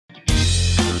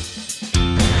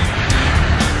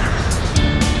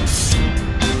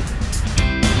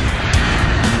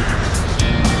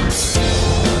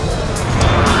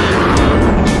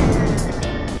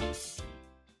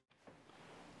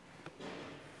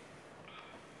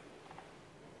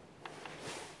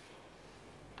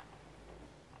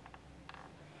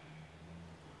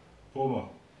Puma.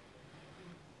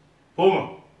 Puma.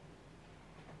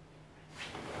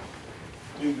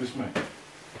 Leave this man.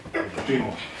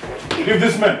 Demon. Leave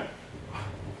this man.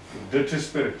 Dirty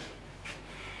spirit.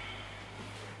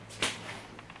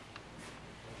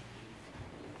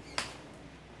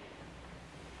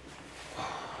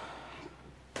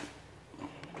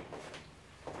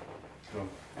 Come.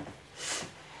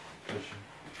 This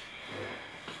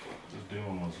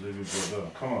demon must leave it, brother.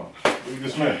 Come on. Leave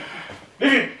this man.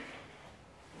 Leave him.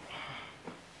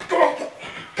 Come on.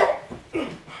 Come on.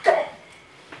 Come on.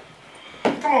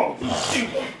 Come on.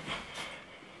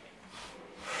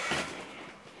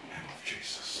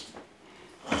 Jesus.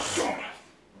 Come on.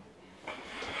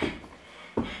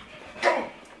 Come on.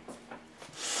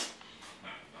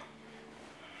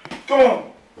 Come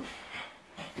on.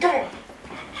 Come on.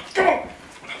 Come on. Come on.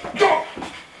 Come on.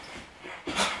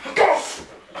 Come on.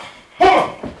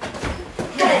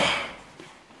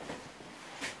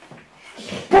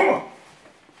 Come on.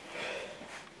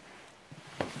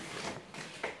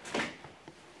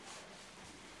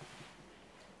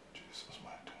 Jesus,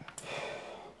 my God.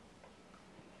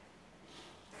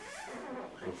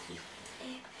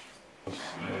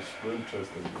 Don't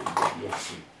trust that you're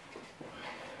free.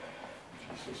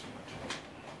 Jesus, my God.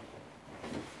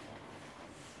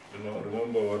 You know,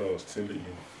 remember what I was telling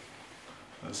you.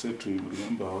 I said to him,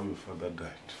 remember how your father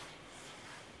died.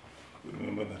 You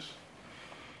remember that?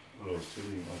 What I was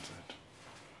telling him outside.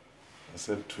 I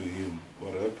said to him,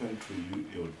 what happened to you,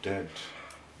 your dad,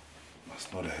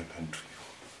 must not happen to you.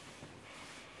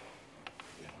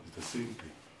 You know, it's the same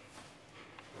thing.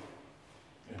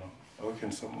 You know, how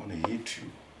can someone hit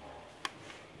you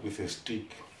with a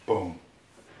stick, boom,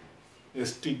 a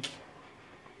stick,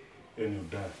 and you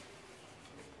die?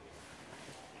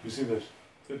 You see that?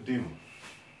 The demon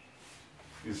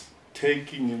is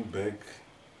taking him back.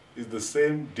 It's the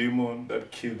same demon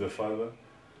that killed the father,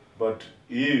 but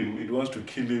it wants to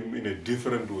kill him in a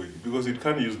different way because it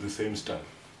can't use the same style.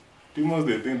 Demons,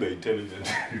 they think they're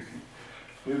intelligent.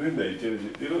 They think they're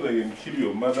intelligent. You know, they can kill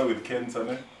your mother with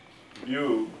cancer.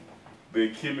 They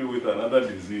kill you with another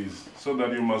disease so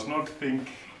that you must not think.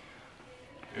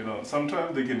 You know,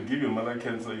 sometimes they can give your mother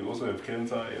cancer, you also have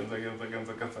cancer.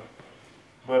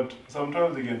 But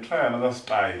sometimes they can try another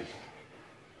style.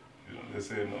 You know, they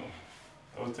say, no.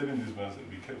 I was telling this man, I said,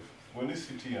 be careful. When he's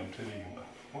sitting, I'm telling him,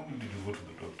 why did you go to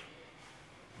the doctor?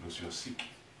 Because you're sick.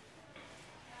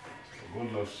 So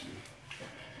God loves you.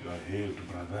 You are healed,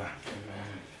 brother.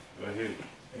 You are healed.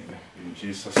 In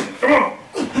Jesus' name. Come on!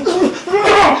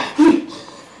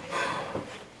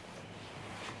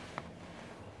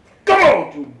 Come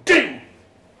on, you demon!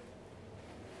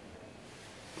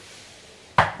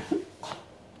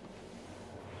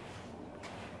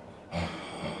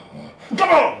 Come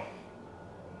on!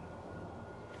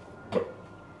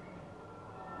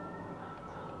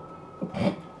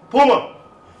 Puma!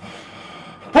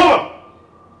 Puma!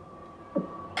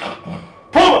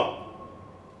 Puma!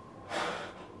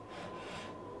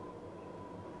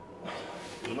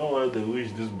 You know why they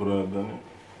wish this brother done it?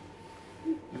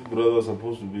 This brother was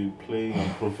supposed to be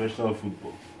playing professional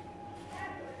football.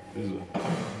 This one.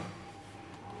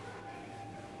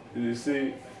 You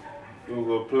see, we've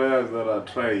got players that are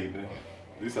trained.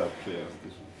 These are players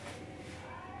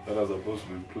that are supposed to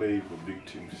be playing for big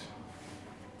teams.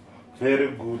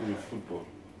 Very good with football.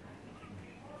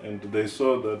 And they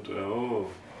saw that,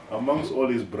 amongst all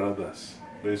his brothers,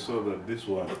 they saw that this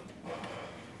one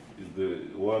is the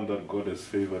one that God has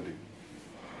favored him.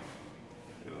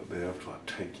 You know, they have to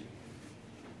attack him.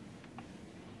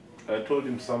 I told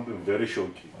him something very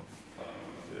shocking.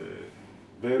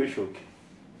 Very shocking.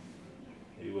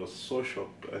 He was so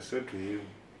shocked. I said to him,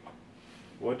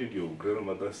 what did your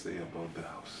grandmother say about the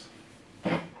house?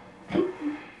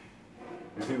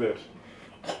 You see that?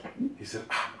 He said,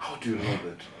 how do you know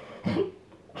that?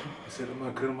 He said,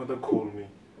 my grandmother called me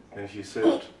and she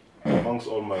said, amongst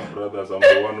all my brothers, I'm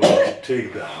the one who wants to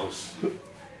take the house.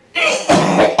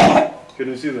 Can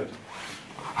you see that?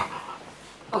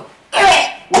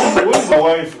 Where's the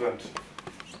wife, Grant?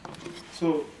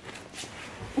 So,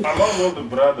 among all the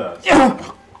brothers,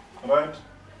 right?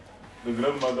 The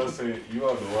grandmother said, you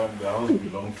are the one the house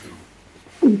belongs to.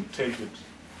 Take it.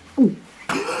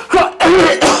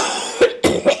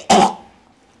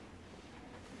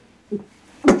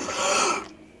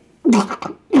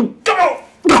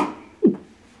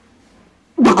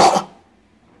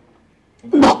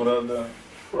 This brother,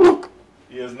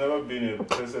 he has never been a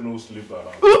person who sleeps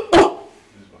around.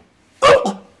 This one.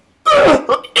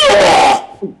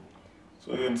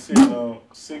 So you can see now,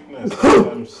 sickness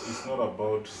sometimes is not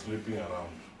about sleeping around.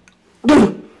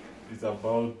 It's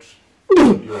about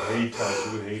Your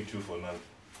haters will hate you for nothing.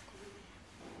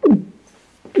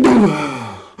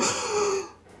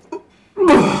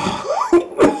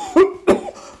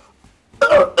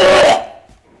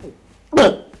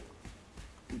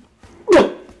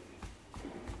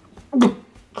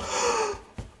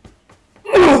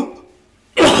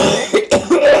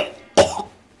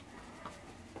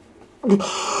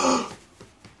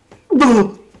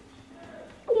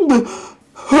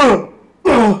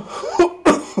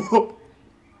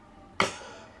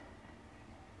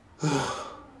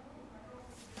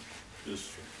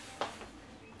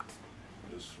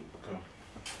 This one, come.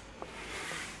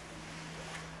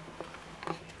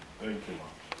 Thank you,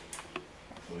 Lord,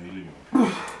 for healing me.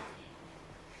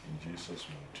 In Jesus'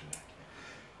 mighty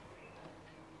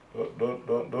name.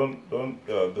 Don't.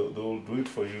 They will do it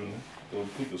for you. They will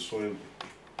put the soil.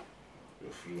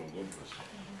 You're free. God bless you.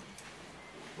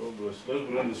 God bless you. Let's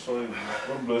bring the soil.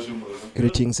 God bless you, brother.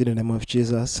 Greetings in the name of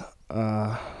Jesus.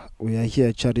 We are here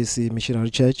at Charity Missionary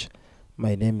Church.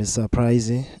 My name is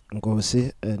Pricey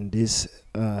Nkosi, and this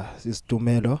is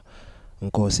Tumelo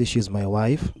Nkosi. She's my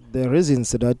wife. The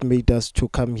reasons that made us to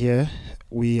come here,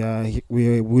 we are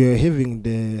having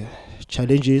the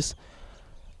challenges,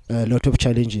 a lot of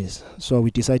challenges. So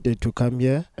we decided to come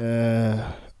here.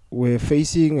 We're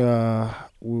facing,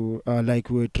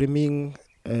 we're dreaming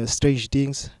strange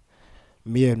things.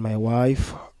 Me and my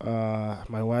wife.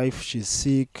 My wife, she's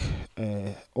sick.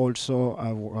 Also,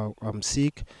 I'm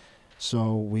sick.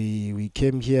 So we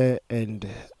came here, and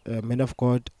man of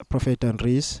God, Prophet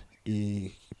Andries,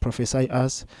 he prophesied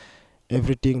us.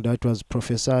 Everything that was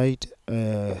prophesied,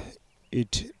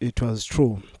 it was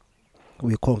true.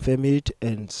 We confirm it,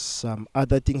 and some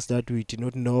other things that we did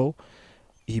not know,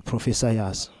 he prophesied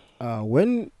us.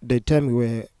 When the time we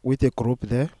were with a group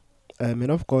there, man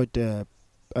of God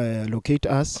locate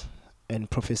us and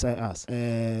prophesy us.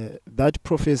 That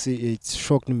prophecy, it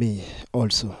shocked me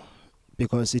also,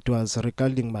 because it was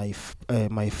regarding my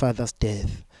father's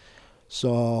death.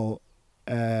 So,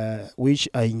 which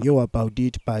I knew about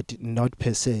it, but not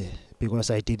per se, because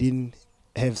I didn't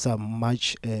have some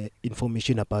much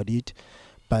information about it.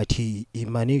 But he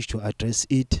managed to address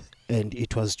it, and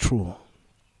it was true.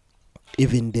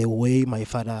 Even the way my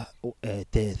father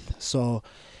death. So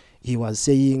he was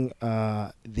saying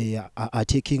they are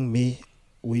attacking me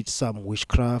with some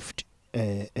witchcraft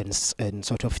and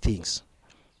sort of things.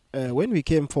 When we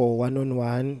came for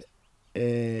one-on-one,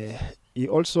 he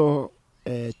also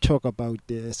talked about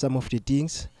some of the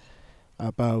things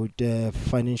about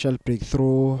financial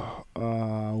breakthrough,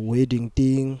 wedding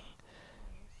thing,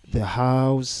 the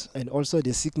house, and also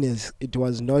the sickness. It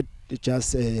was not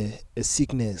just a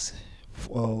sickness,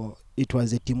 it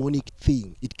was a demonic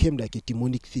thing. It came like a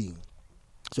demonic thing.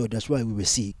 So that's why we were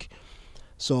sick.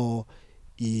 So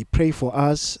he prayed for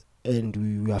us, and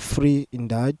we were free in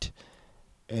that.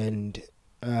 And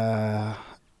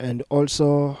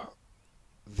also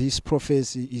this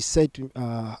prophecy, he said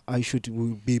I should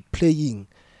be playing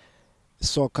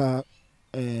soccer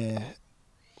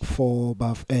for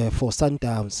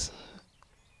Sundowns,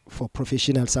 for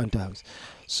professional Sundowns.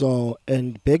 So,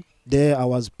 and back there I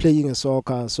was playing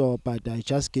soccer, so but I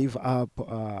just gave up.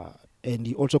 And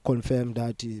he also confirmed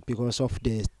that because of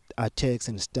the attacks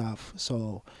and stuff.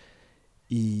 So,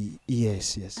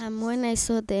 yes. When I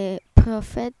saw the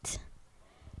prophet,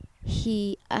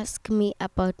 he asked me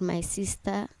about my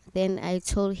sister. Then I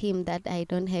told him that I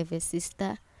don't have a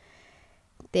sister.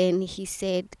 Then he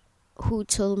said, "Who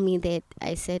told me that?"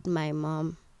 I said, "My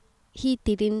mom." He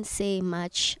didn't say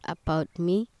much about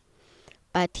me,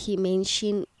 but he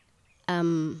mentioned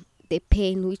the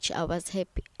pain which I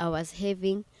was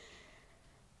having.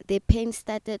 The pain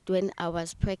started when I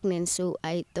was pregnant, so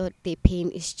I thought the pain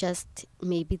is just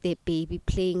maybe the baby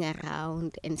playing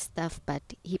around and stuff, but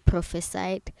he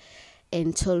prophesied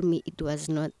and told me it was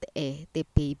not the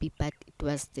baby, but it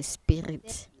was the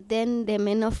spirit. Then the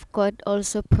man of God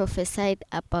also prophesied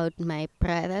about my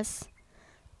brothers.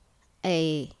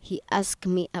 He asked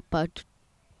me about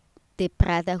the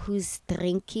brother who's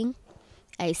drinking.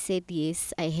 I said,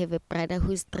 yes, I have a brother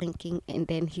who's drinking, and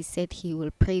then he said he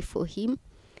will pray for him.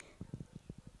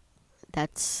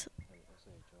 That's,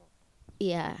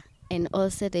 yeah. And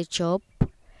also the job.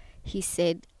 He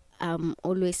said, I'm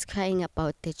always crying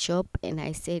about the job, and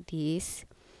I said, yes.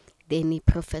 Then he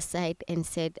prophesied and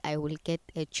said, I will get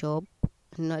a job,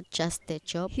 not just a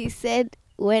job. He said,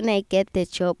 when I get the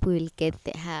job, we'll get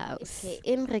the house. Okay.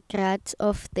 In regards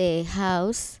of the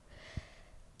house,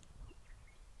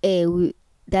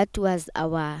 that was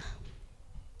our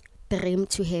dream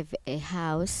to have a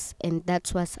house, and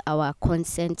that was our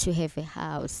consent to have a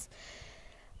house.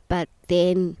 But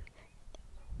then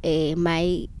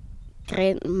his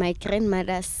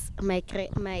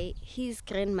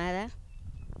grandmother,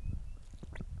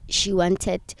 she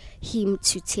wanted him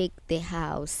to take the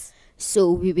house.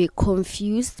 So we were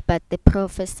confused, but the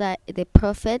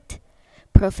prophet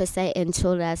prophesied and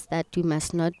told us that we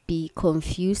must not be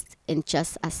confused and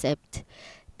just accept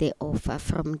the offer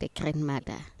from the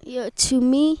grandmother. To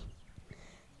me,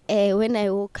 when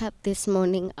I woke up this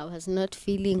morning, I was not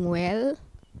feeling well,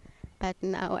 but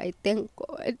now I thank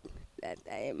God that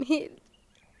I am healed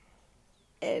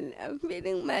and I'm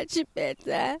feeling much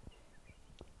better.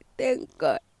 Thank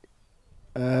God.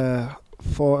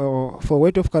 For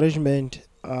word of encouragement,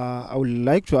 I would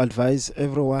like to advise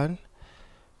everyone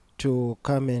to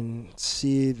come and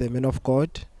see the man of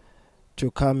God,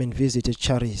 to come and visit the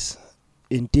Charis.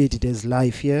 Indeed, there's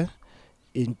life here.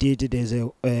 Indeed, there's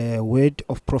a word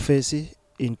of prophecy.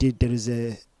 Indeed, there is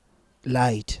a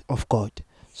light of God.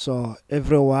 So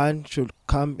everyone should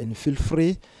come and feel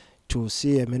free to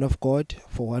see a man of God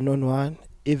for one-on-one,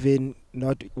 even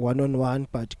not one-on-one,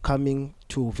 but coming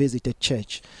to visit a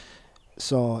church.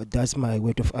 So that's my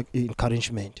word of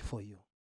encouragement for you.